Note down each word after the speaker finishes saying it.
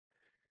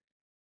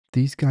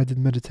These guided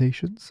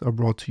meditations are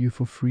brought to you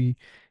for free.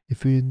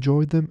 If you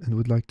enjoyed them and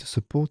would like to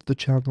support the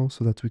channel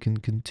so that we can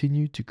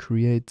continue to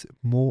create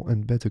more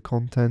and better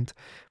content,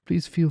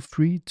 please feel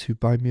free to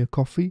buy me a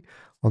coffee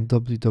on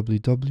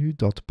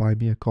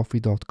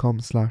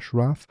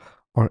www.buymeacoffee.com/Raph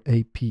or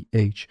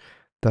APH.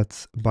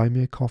 That's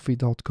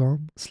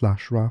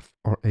buymeacoffee.com/Raph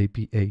or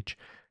APH.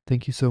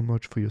 Thank you so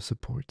much for your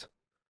support.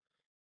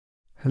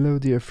 Hello,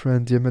 dear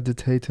friend, dear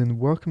meditator, and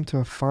welcome to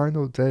our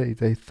final day,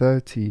 day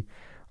 30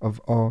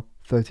 of our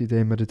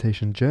 30-day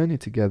meditation journey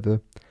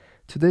together.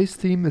 Today's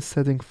theme is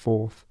setting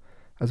forth.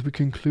 As we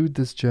conclude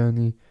this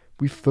journey,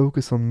 we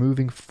focus on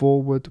moving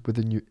forward with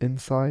a new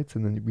insight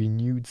and a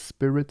renewed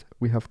spirit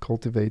we have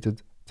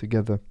cultivated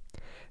together.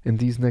 In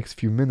these next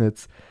few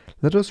minutes,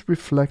 let us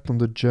reflect on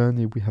the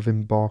journey we have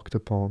embarked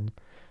upon.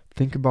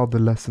 Think about the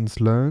lessons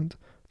learned,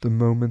 the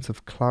moments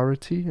of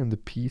clarity and the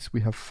peace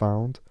we have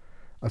found.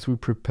 As we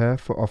prepare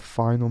for our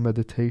final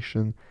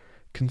meditation,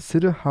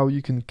 consider how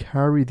you can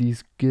carry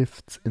these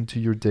gifts into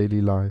your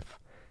daily life.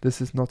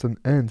 This is not an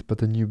end,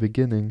 but a new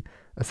beginning,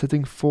 a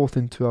setting forth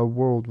into our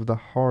world with a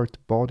heart,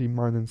 body,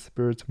 mind, and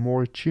spirit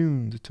more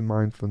attuned to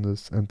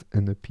mindfulness and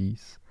inner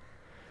peace.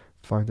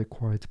 Find a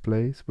quiet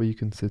place where you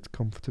can sit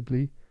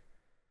comfortably.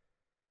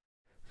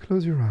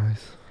 Close your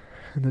eyes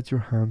and let your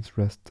hands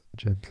rest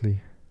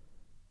gently.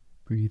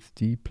 Breathe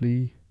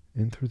deeply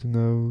in through the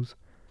nose,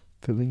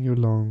 filling your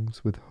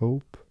lungs with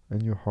hope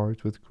and your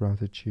heart with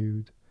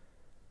gratitude.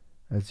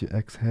 As you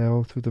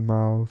exhale through the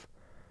mouth,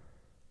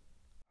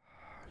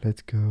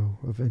 let go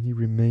of any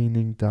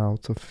remaining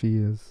doubts or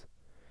fears.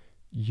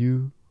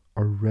 You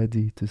are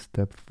ready to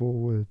step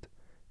forward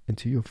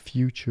into your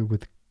future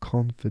with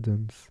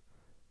confidence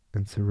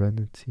and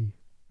serenity.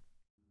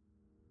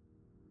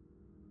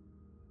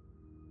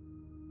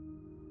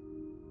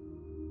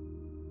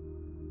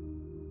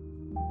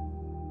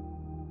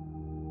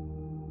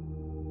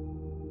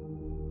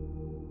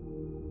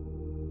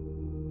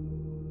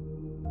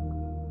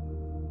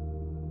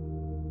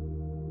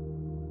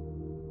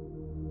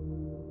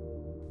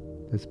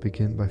 Let's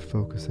begin by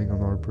focusing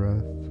on our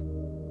breath.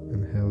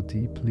 Inhale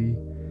deeply,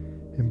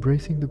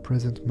 embracing the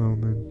present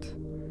moment,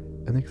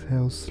 and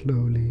exhale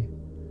slowly,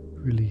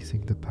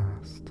 releasing the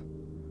past.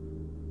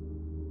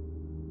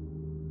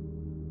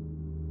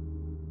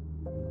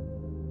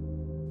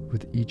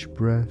 With each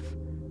breath,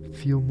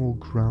 feel more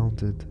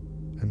grounded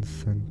and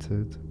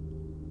centered.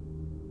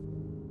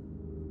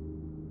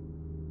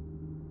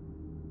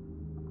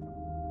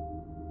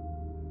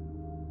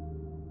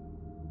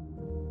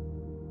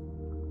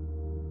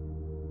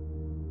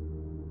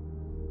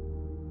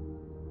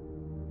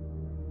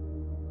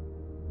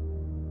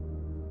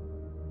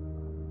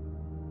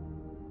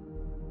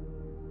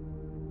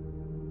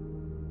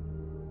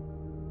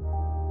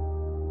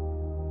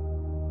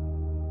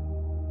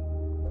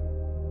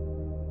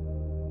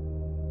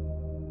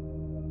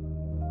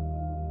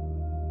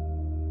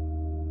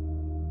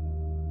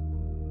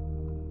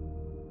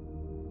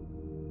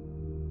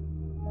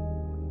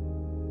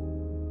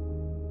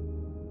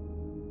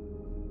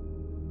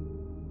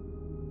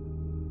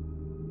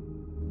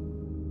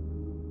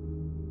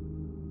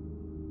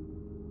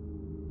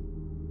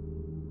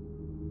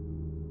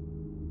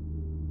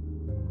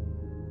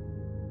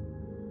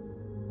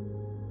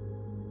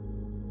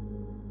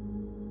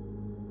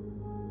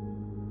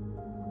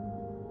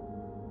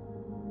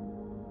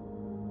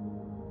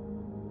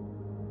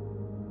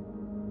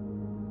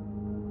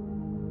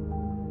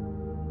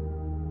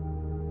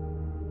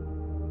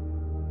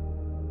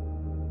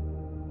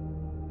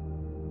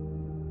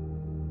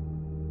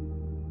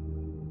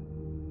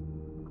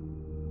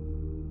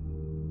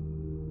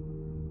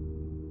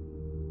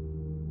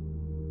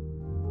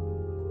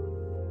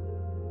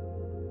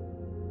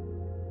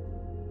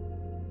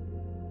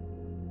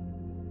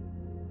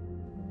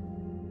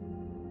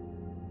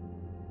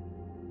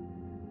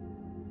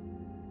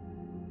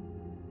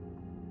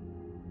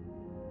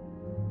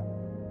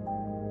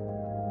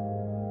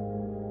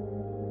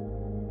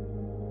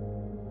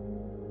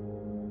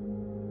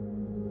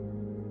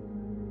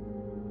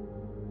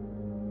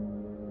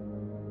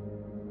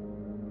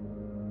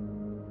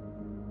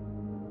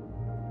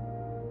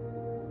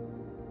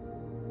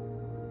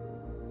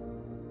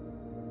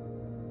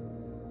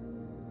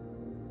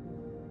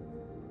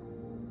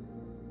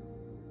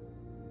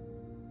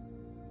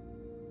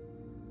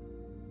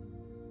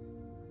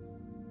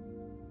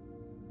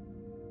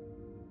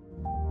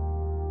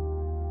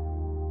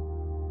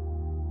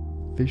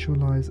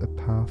 Visualize a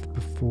path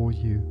before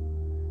you,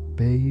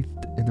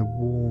 bathed in a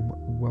warm,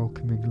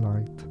 welcoming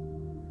light.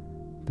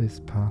 This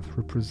path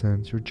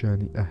represents your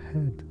journey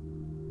ahead.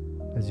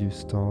 As you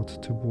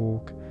start to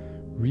walk,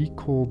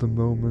 recall the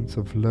moments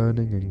of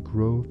learning and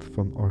growth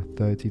from our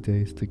 30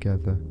 days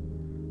together.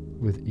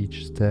 With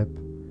each step,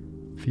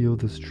 feel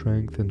the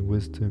strength and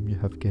wisdom you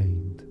have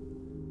gained.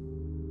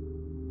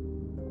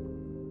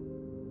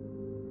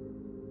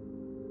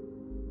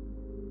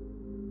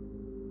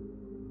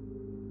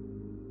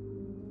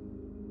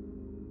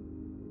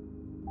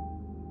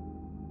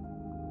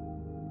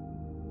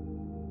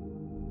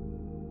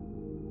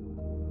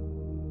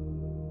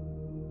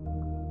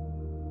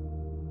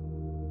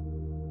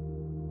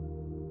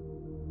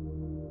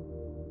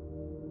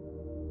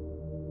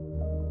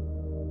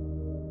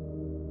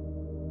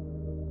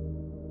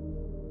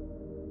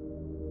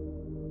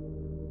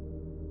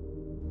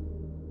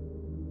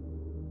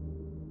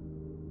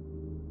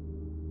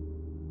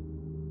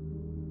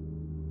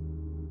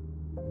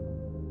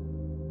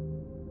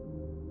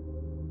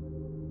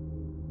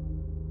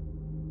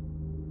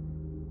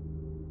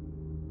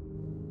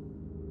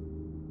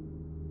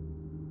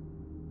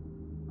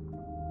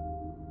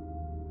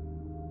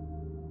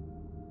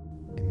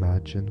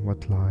 imagine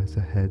what lies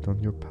ahead on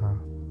your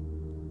path.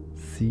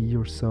 See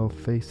yourself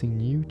facing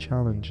new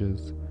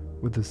challenges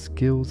with the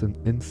skills and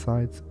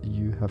insights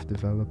you have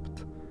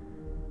developed.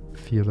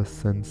 Feel a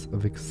sense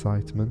of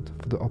excitement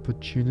for the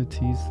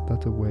opportunities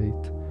that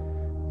await,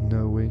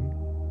 knowing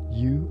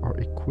you are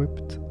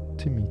equipped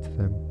to meet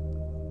them.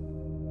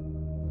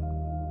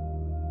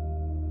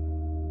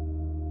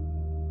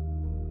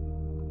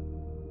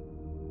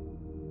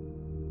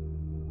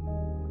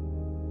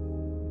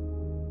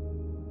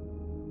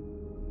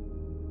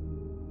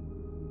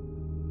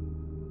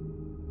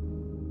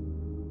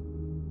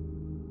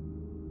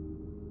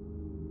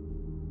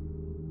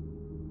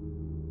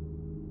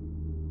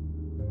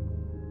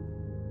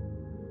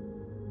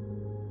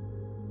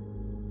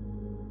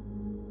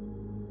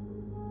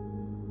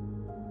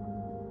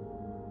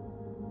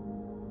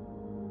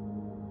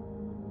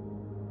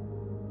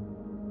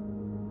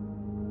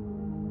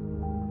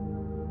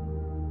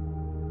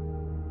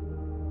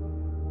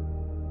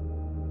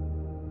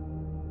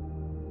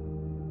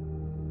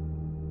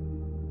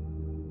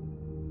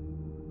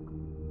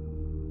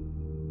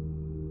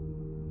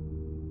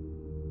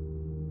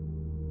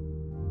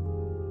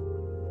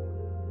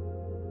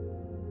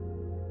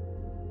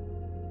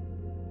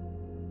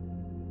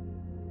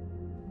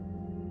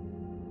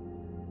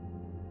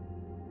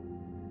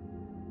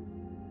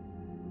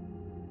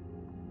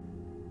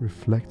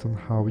 Reflect on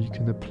how you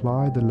can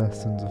apply the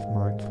lessons of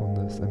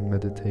mindfulness and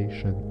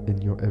meditation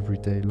in your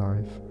everyday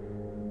life.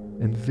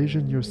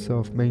 Envision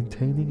yourself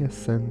maintaining a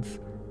sense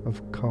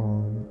of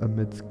calm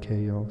amidst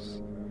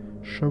chaos,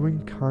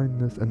 showing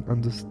kindness and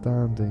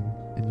understanding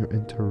in your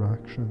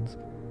interactions,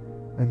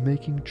 and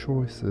making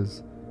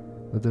choices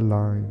that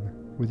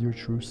align with your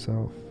true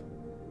self.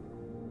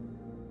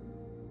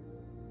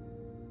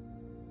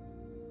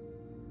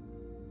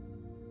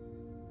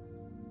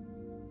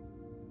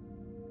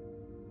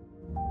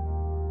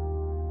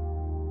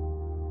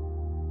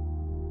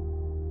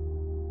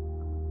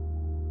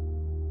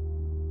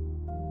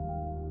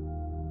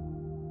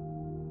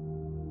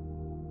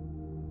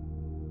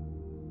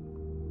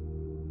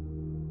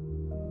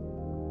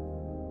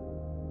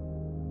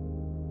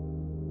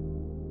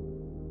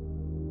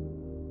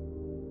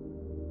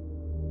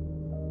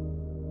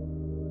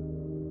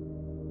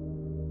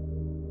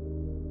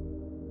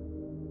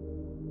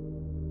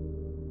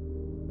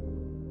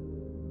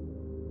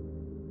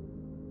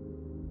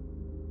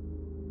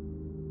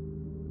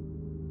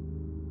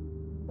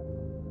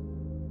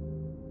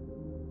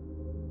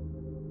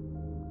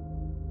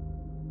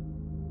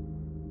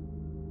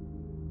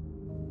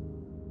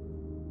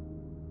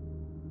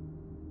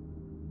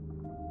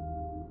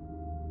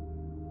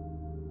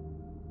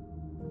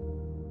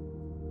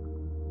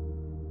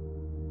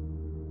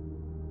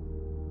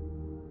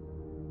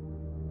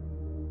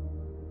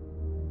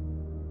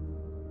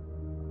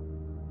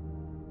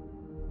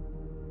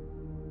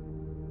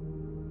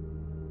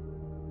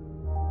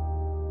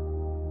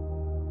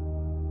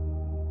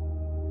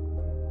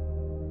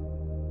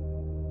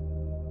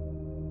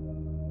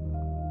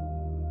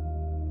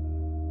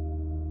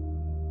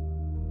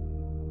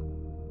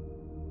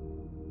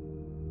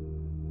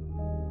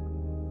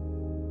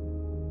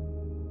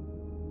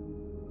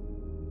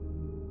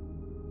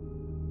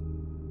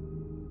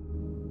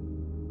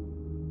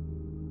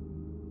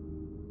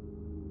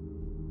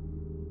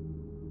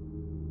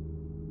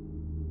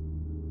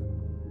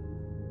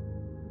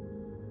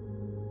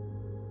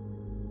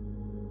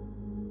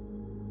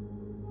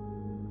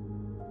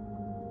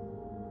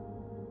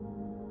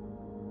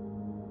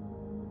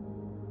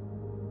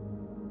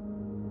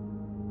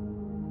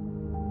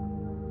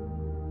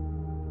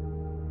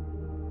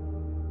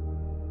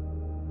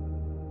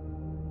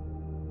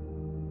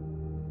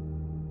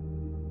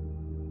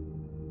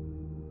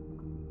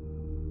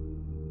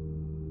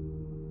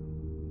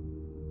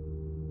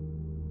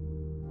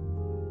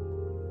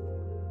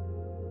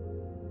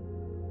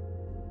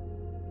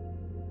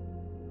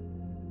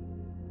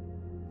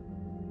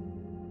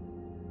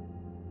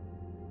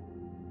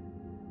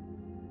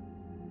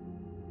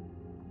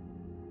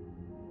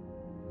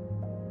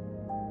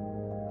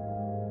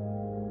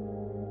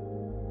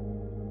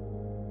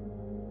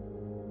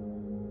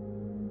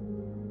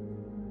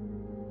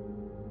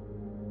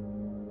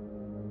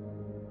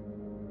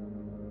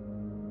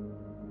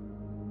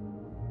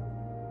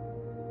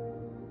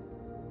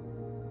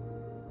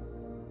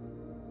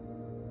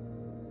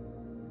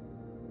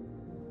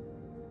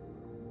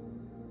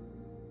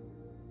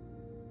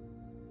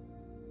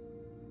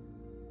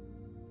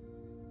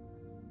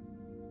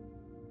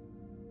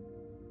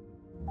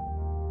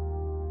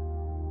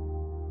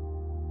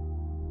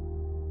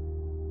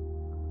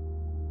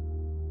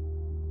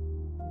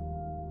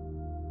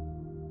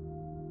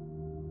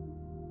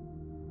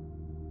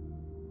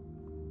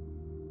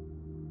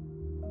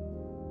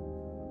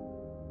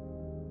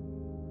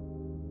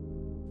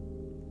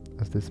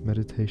 As this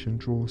meditation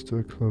draws to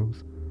a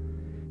close,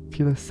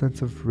 feel a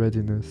sense of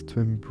readiness to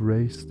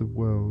embrace the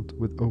world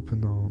with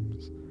open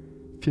arms.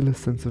 Feel a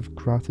sense of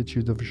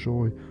gratitude, of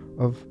joy,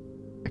 of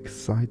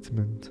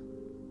excitement.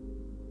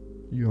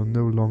 You are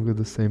no longer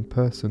the same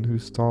person who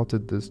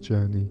started this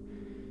journey.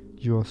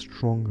 you are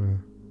stronger,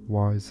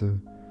 wiser,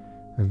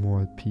 and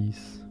more at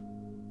peace.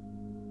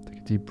 Take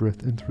a deep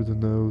breath in through the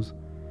nose,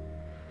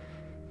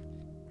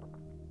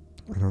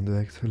 and on the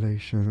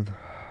exhalation,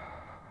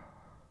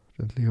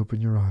 gently open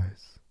your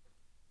eyes.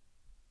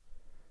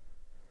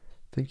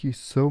 Thank you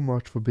so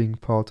much for being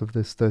part of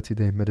this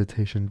 30-day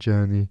meditation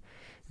journey.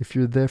 If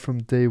you're there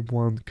from day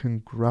one,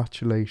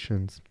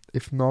 congratulations.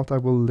 If not, I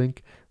will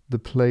link the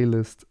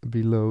playlist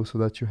below so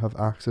that you have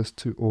access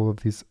to all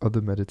of these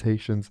other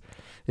meditations.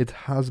 It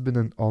has been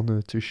an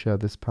honor to share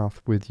this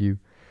path with you.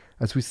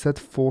 As we set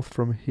forth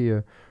from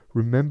here,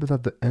 remember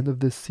that the end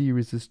of this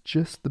series is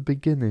just the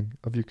beginning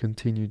of your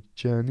continued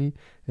journey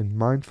in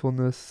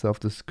mindfulness,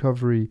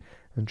 self-discovery,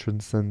 and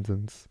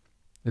transcendence.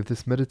 If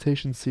this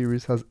meditation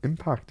series has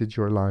impacted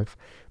your life,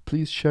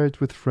 please share it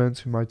with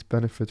friends who might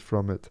benefit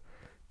from it.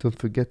 Don't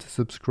forget to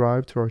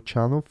subscribe to our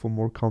channel for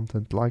more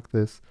content like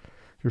this.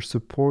 Your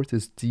support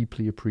is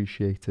deeply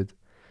appreciated.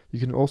 You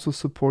can also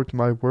support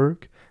my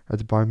work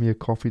at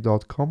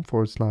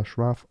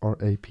buymeacoffee.com/Raph,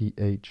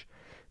 R-A-P-H.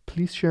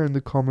 Please share in the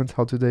comments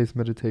how today's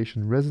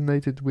meditation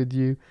resonated with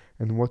you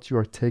and what you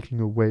are taking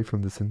away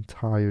from this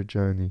entire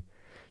journey.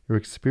 Your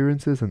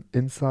experiences and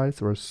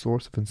insights are a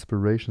source of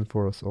inspiration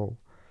for us all.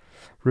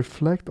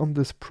 Reflect on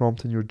this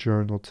prompt in your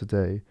journal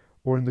today,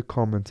 or in the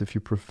comments if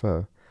you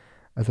prefer.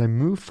 As I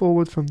move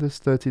forward from this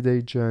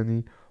 30-day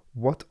journey,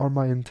 what are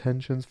my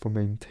intentions for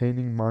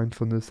maintaining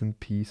mindfulness and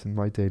peace in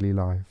my daily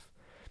life?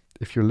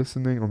 If you're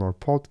listening on our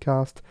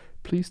podcast,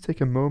 please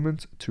take a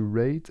moment to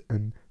rate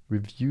and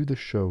review the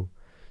show.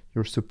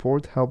 Your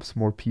support helps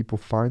more people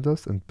find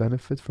us and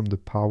benefit from the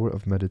power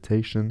of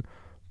meditation,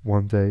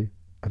 one day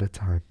at a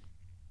time.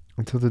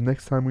 Until the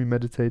next time we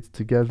meditate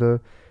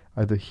together,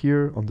 either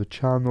here on the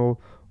channel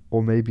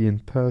or maybe in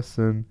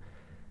person,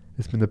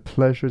 it's been a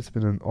pleasure, it's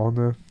been an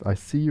honor. I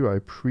see you, I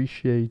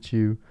appreciate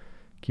you.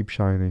 Keep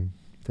shining.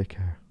 Take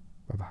care.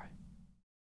 Bye-bye.